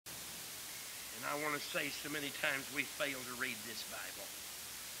And I want to say so many times we fail to read this Bible.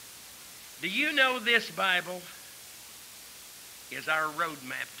 Do you know this Bible is our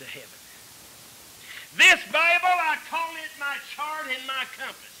roadmap to heaven? This Bible, I call it my chart and my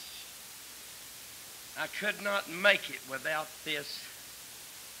compass. I could not make it without this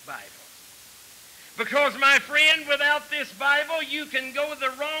Bible. Because, my friend, without this Bible, you can go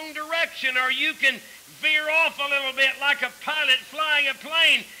the wrong direction, or you can veer off a little bit like a pilot flying a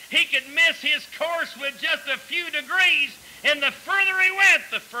plane. He could miss his course with just a few degrees, and the further he went,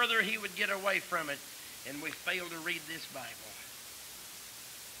 the further he would get away from it. And we fail to read this Bible.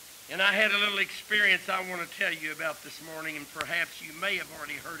 And I had a little experience I want to tell you about this morning, and perhaps you may have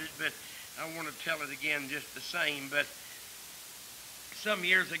already heard it, but I want to tell it again just the same. But some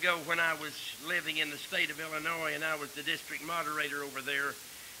years ago when I was living in the state of Illinois and I was the district moderator over there,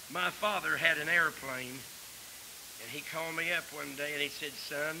 my father had an airplane, and he called me up one day and he said,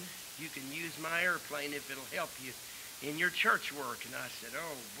 "Son, you can use my airplane if it'll help you in your church work." And I said,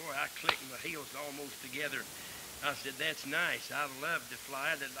 "Oh boy," I clicked my heels almost together. I said, "That's nice. I'd love to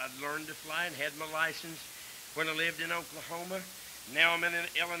fly." I'd learned to fly and had my license when I lived in Oklahoma. Now I'm in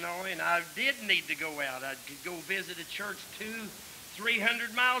Illinois, and I did need to go out. I could go visit a church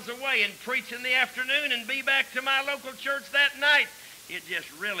 200-300 miles away and preach in the afternoon and be back to my local church that night. It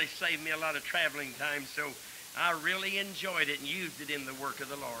just really saved me a lot of traveling time, so I really enjoyed it and used it in the work of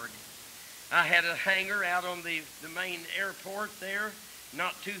the Lord. I had a hangar out on the main airport there,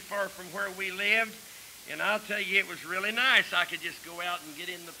 not too far from where we lived, and I'll tell you, it was really nice. I could just go out and get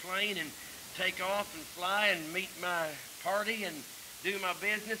in the plane and take off and fly and meet my party and do my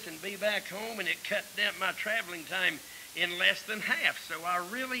business and be back home, and it cut down my traveling time in less than half. So I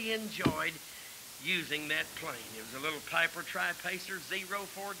really enjoyed using that plane. It was a little Piper Tri-Pacer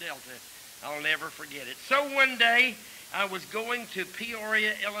 04 Delta. I'll never forget it. So one day I was going to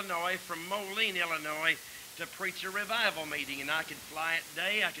Peoria, Illinois from Moline, Illinois to preach a revival meeting, and I could fly at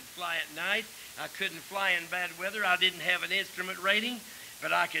day, I could fly at night. I couldn't fly in bad weather. I didn't have an instrument rating,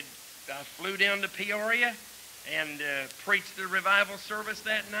 but I flew down to Peoria and preached the revival service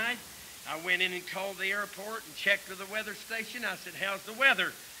that night. I went in and called the airport and checked with the weather station. I said, "How's the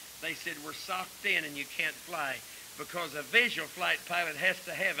weather?" They said, "We're socked in and you can't fly," because a visual flight pilot has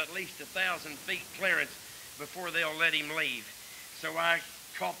to have at least 1,000 feet clearance before they'll let him leave. So I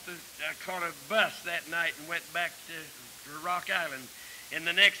caught a bus that night and went back to Rock Island. And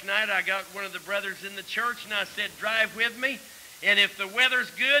the next night I got one of the brothers in the church and I said, "Drive with me. And if the weather's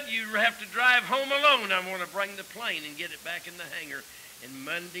good, you have to drive home alone. I'm going to bring the plane and get it back in the hangar." And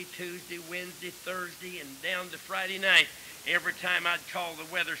Monday, Tuesday, Wednesday, Thursday, and down to Friday night, every time I'd call the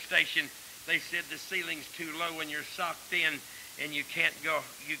weather station, they said the ceiling's too low and you're socked in and you can't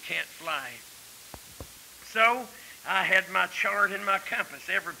fly. So I had my chart and my compass.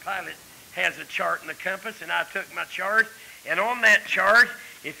 Every pilot has a chart and a compass, and I took my chart, and on that chart,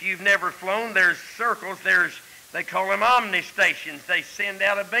 if you've never flown, there's circles, they call them omni stations. They send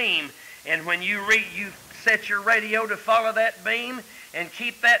out a beam, and when you set your radio to follow that beam and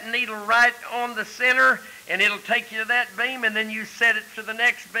keep that needle right on the center, and it'll take you to that beam, and then you set it to the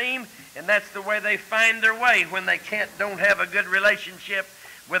next beam, and that's the way they find their way when they don't have a good relationship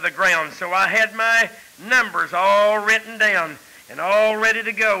with the ground. So I had my numbers all written down and all ready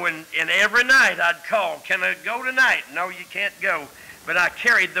to go, and every night I'd call, "Can I go tonight?" "No, you can't go." But I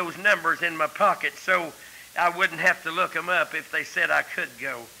carried those numbers in my pocket so I wouldn't have to look them up if they said I could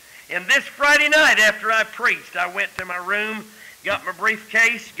go. And this Friday night after I preached, I went to my room, got my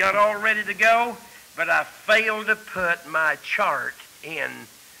briefcase, got all ready to go, but I failed to put my chart in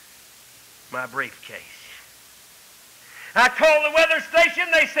my briefcase. I called the weather station.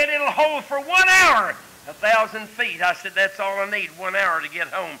 They said it'll hold for 1 hour, 1,000 feet. I said, "That's all I need, 1 hour to get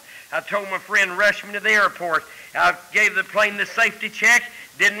home." I told my friend, "Rush me to the airport." I gave the plane the safety check.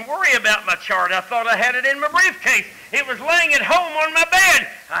 Didn't worry about my chart. I thought I had it in my briefcase. It was laying at home on my bed.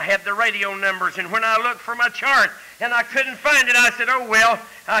 I had the radio numbers, and when I looked for my chart and I couldn't find it, I said, "Oh, well,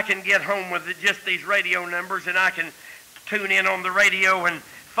 I can get home with just these radio numbers, and I can tune in on the radio and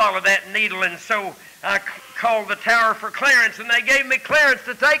follow that needle." And so I called the tower for clearance, and they gave me clearance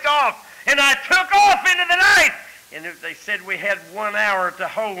to take off. And I took off into the night. And they said we had 1 hour to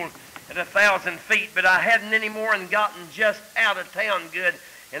hold at 1,000 feet, but I hadn't any more and gotten just out of town good,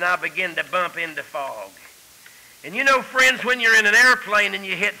 and I began to bump into fog. And you know, friends, when you're in an airplane and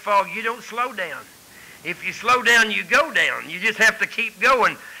you hit fog, you don't slow down. If you slow down, you go down. You just have to keep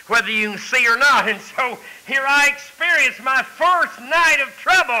going, whether you can see or not. And so here I experienced my first night of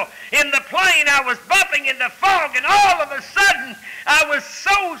trouble in the plane. I was bumping into fog, and all of a sudden, I was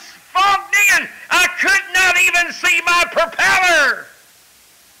so fogged in, I could not even see my propeller.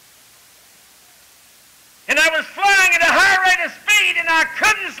 I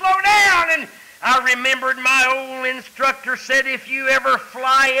couldn't slow down. And I remembered my old instructor said, if you ever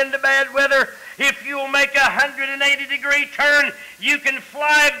fly into bad weather, if you'll make a 180-degree turn, you can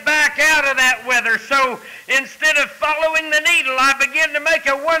fly back out of that weather. So instead of following the needle, I began to make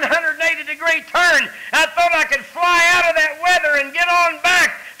a 180-degree turn. I thought I could fly out of that weather and get on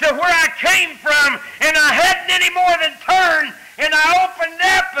back to where I came from, and I hadn't any more than turned, and I opened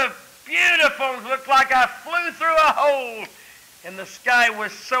up a beautiful, looked like I flew through a hole. And the sky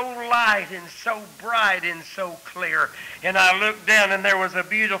was so light and so bright and so clear. And I looked down and there was a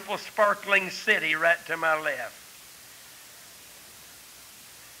beautiful sparkling city right to my left.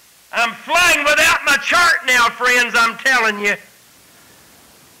 I'm flying without my chart now, friends, I'm telling you.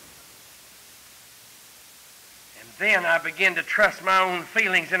 And then I began to trust my own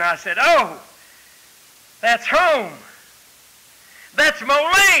feelings and I said, oh, that's home. That's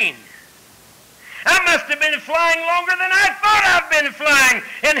Moline. I must have been flying longer than I thought I'd been flying.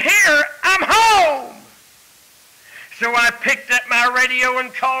 And here, I'm home. So I picked up my radio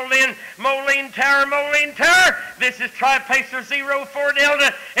and called in, Moline Tower, Moline Tower. This is Tri-Pacer 04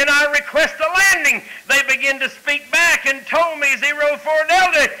 Delta, and I request a landing. They began to speak back and told me, 04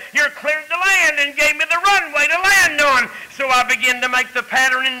 Delta, you're cleared to land, and gave me the runway to land on. So I began to make the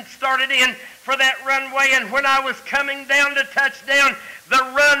pattern and started in for that runway, and when I was coming down to touchdown, the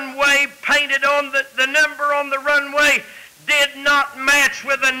runway painted on the number on the runway did not match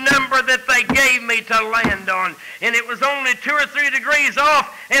with the number that they gave me to land on. And it was only 2 or 3 degrees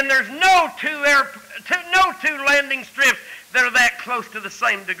off, and there's no two landing strips that are that close to the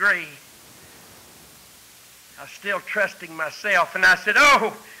same degree. I was still trusting myself, and I said,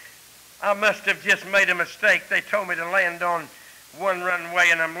 oh, I must have just made a mistake. They told me to land on one runway,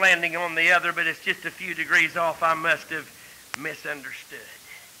 and I'm landing on the other, but it's just a few degrees off. I must have misunderstood.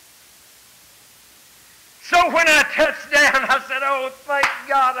 So when I touched down, I said, oh, thank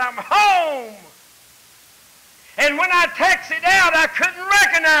God I'm home. And when I taxied out, I couldn't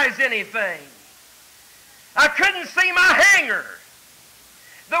recognize anything. I couldn't see my hangar.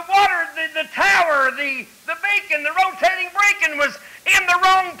 The water, the tower, the beacon, the rotating beacon was in the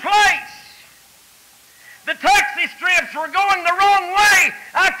wrong place. The taxi strips were going the wrong way.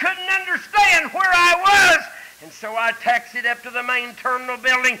 I couldn't understand where I was. And so I taxied up to the main terminal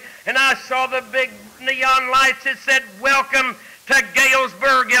building, and I saw the big neon lights that said, welcome to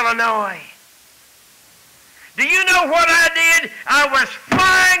Galesburg, Illinois. Do you know what I did? I was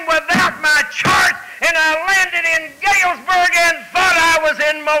flying without my chart, and I landed in Galesburg and thought I was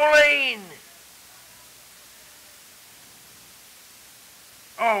in Moline.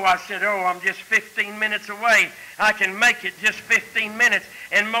 Oh, I said, oh, I'm just 15 minutes away. I can make it just 15 minutes.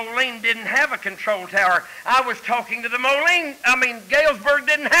 And Moline didn't have a control tower. I was talking to the Galesburg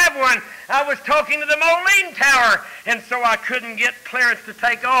didn't have one. I was talking to the Moline Tower. And so I couldn't get clearance to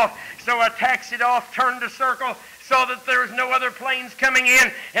take off. So I taxied off, turned a circle, saw that there was no other planes coming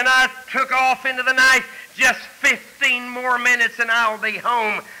in, and I took off into the night. Just 15 more minutes and I'll be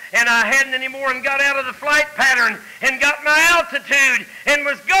home. And I hadn't any more and got out of the flight pattern and got my altitude and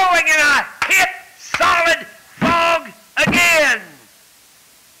was going, and I hit solid fog again.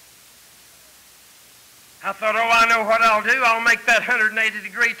 I thought, oh, I know what I'll do. I'll make that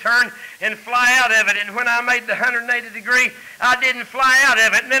 180-degree turn and fly out of it. And when I made the 180-degree, I didn't fly out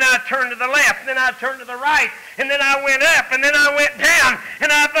of it. And then I turned to the left, and then I turned to the right, and then I went up, and then I went down.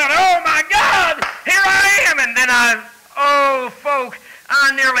 And I thought, oh, my God, here I am. And then oh, folk, I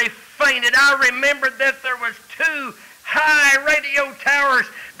nearly fainted. I remembered that there was 2 high radio towers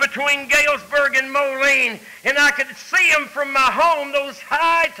between Galesburg and Moline, and I could see them from my home, those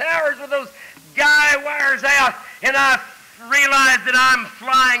high towers with those guy wires out, and I realized that I'm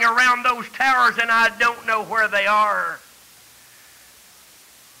flying around those towers and I don't know where they are.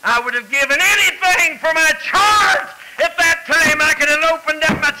 I would have given anything for my chart. At that time, I could have opened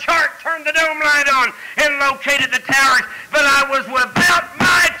up my chart, turned the dome light on, and located the towers, but I was without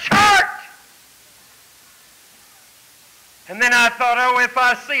my chart. And then I thought, oh, if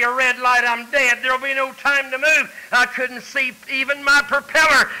I see a red light, I'm dead. There'll be no time to move. I couldn't see even my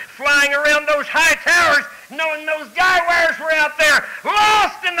propeller flying around those high towers, knowing those guy wires were out there,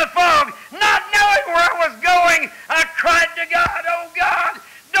 lost in the fog, not knowing where I was going. I cried to God, oh, God,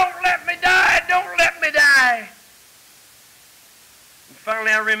 don't let me die, don't let me die. And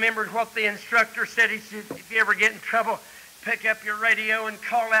finally, I remembered what the instructor said. He said, if you ever get in trouble, pick up your radio and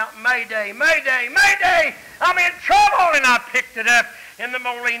call out, Mayday, Mayday, Mayday, I'm in trouble. And I picked it up, and the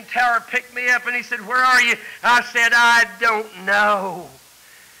Moline Tower picked me up, and he said, where are you? I said, I don't know.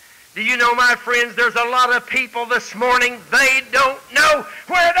 Do you know, my friends, there's a lot of people this morning, they don't know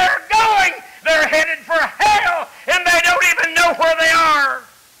where they're going. They're headed for hell, and they don't even know where they are.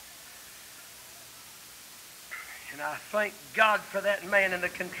 thank God for that man in the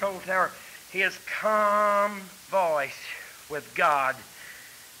control tower. His calm voice with God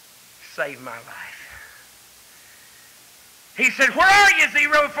saved my life. He said, "Where are you,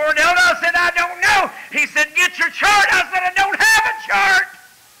 04 Delta?" I said, "I don't know." He said, "Get your chart." I said, "I don't have a chart."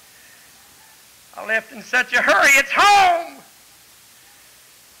 I left in such a hurry. It's home.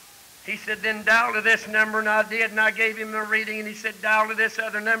 He said, "Then dial to this number," and I did, and I gave him a reading, and he said, "Dial to this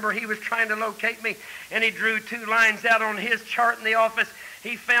other number." He was trying to locate me, and he drew 2 lines out on his chart in the office.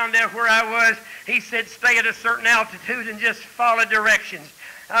 He found out where I was. He said, "Stay at a certain altitude and just follow directions."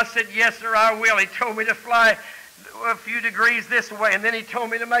 I said, "Yes, sir, I will." He told me to fly a few degrees this way, and then he told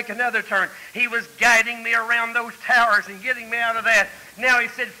me to make another turn. He was guiding me around those towers and getting me out of that. Now he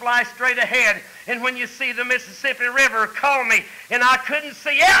said, "Fly straight ahead, and when you see the Mississippi River, call me." And I couldn't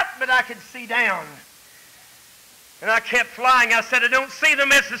see out, but I could see down. And I kept flying. I said, "I don't see the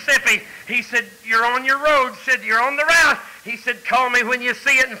Mississippi." He said, "You're on your road." Said, "You're on the route." He said, "Call me when you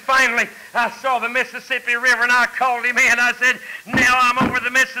see it." And finally, I saw the Mississippi River, and I called him in. I said, "Now I'm over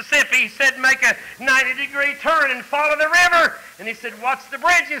the Mississippi." He said, "Make a 90-degree turn and follow the river." And he said, "Watch the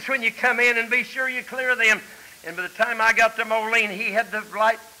bridges when you come in and be sure you clear them." And by the time I got to Moline, he had the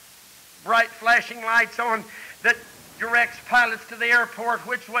bright flashing lights on that directs pilots to the airport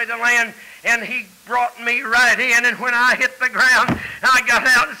which way to land, and he brought me right in. And when I hit the ground, I got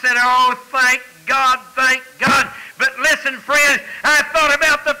out and said, "Oh, thank God, thank God." But listen, friends, I thought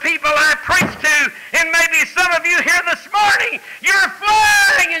about the people I preached to, and maybe some of you here this morning, you're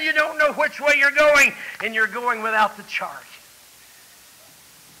flying and you don't know which way you're going, and you're going without the chart.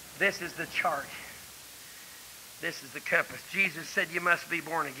 This is the chart. This is the compass. Jesus said you must be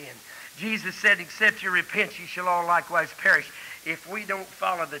born again. Jesus said, "Except you repent, you shall all likewise perish." If we don't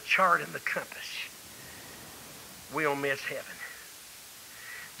follow the chart and the compass, we'll miss heaven.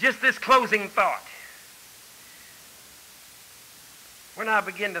 Just this closing thought. When I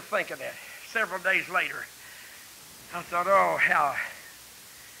began to think of that, several days later, I thought, oh,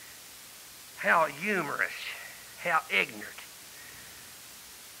 how humorous, how ignorant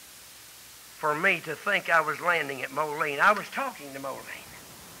for me to think I was landing at Moline. I was talking to Moline.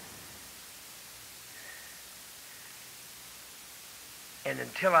 And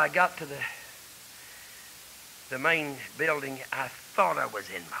until I got to the main building, I thought I was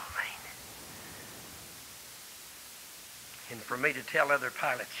in Moline. And for me to tell other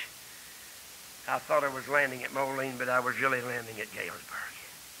pilots, I thought I was landing at Moline, but I was really landing at Galesburg.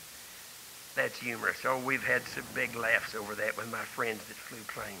 That's humorous. Oh, we've had some big laughs over that with my friends that flew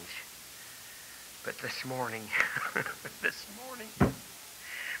planes. But this morning, wouldn't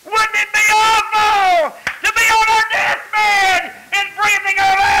it be awful to be on our deathbed and breathing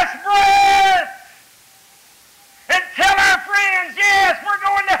our last breath and tell our friends, yes, we're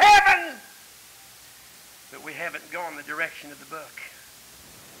going to heaven, but we haven't gone the direction of the book,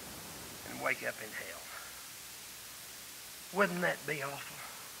 and wake up in hell? Wouldn't that be awful?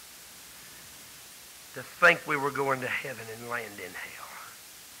 To think we were going to heaven and land in hell.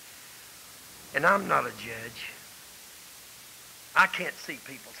 And I'm not a judge. I can't see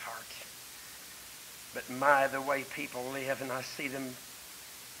people's hearts. But the way people live, and I see them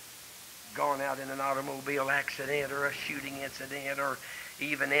gone out in an automobile accident or a shooting incident, or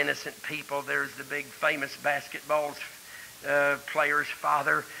even innocent people. There's the big famous basketball player's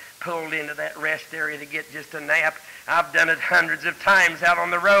father pulled into that rest area to get just a nap. I've done it hundreds of times out on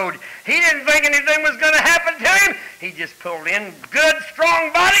the road. He didn't think anything was going to happen to him. He just pulled in, good,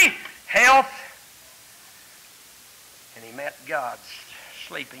 strong body, health. And he met God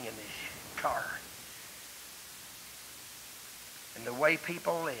sleeping in his car. And the way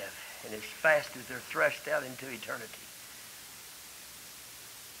people live, and as fast as they're thrust out into eternity,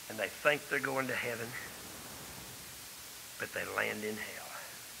 and they think they're going to heaven, but they land in hell.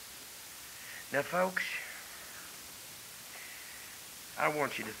 Now, folks, I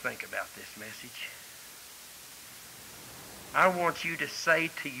want you to think about this message. I want you to say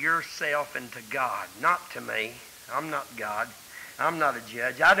to yourself and to God, not to me. I'm not God. I'm not a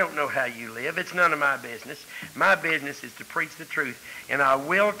judge. I don't know how you live. It's none of my business. My business is to preach the truth. And I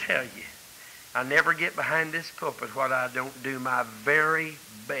will tell you, I never get behind this pulpit what I don't do my very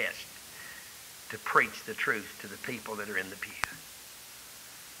best to preach the truth to the people that are in the pew.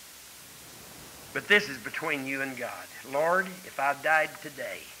 But this is between you and God. Lord, if I died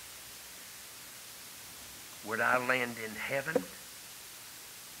today, would I land in heaven?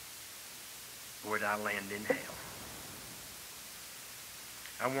 Or would I land in hell?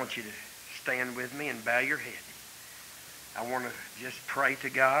 I want you to stand with me and bow your head. I want to just pray to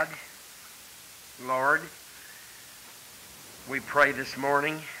God. Lord, we pray this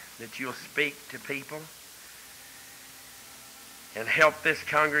morning that you'll speak to people. And help this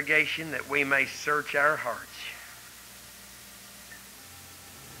congregation that we may search our hearts.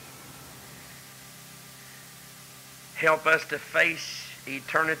 Help us to face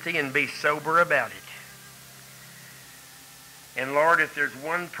eternity and be sober about it. And Lord, if there's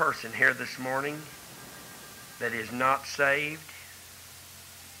one person here this morning that is not saved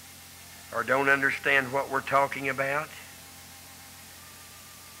or don't understand what we're talking about,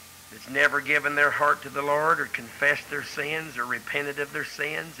 that's never given their heart to the Lord or confessed their sins or repented of their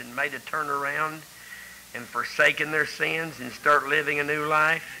sins and made a turnaround and forsaken their sins and start living a new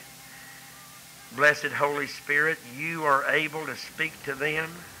life, blessed Holy Spirit, you are able to speak to them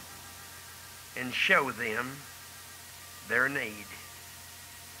and show them their need.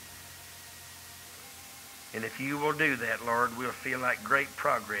 And if you will do that, Lord, we'll feel like great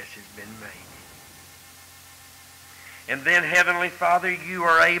progress has been made. And then, Heavenly Father, you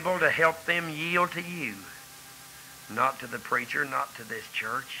are able to help them yield to you, not to the preacher, not to this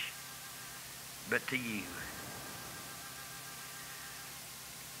church, but to you.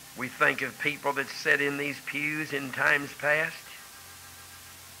 We think of people that sat in these pews in times past.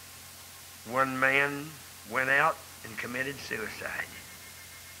 One man went out and committed suicide.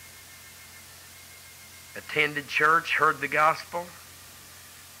 Attended church, heard the gospel,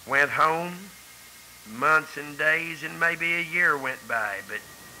 went home. Months and days and maybe a year went by, but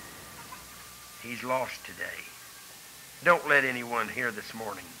he's lost today. Don't let anyone here this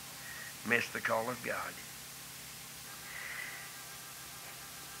morning miss the call of God.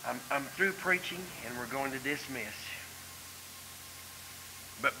 I'm through preaching and we're going to dismiss.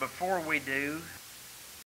 But before we do,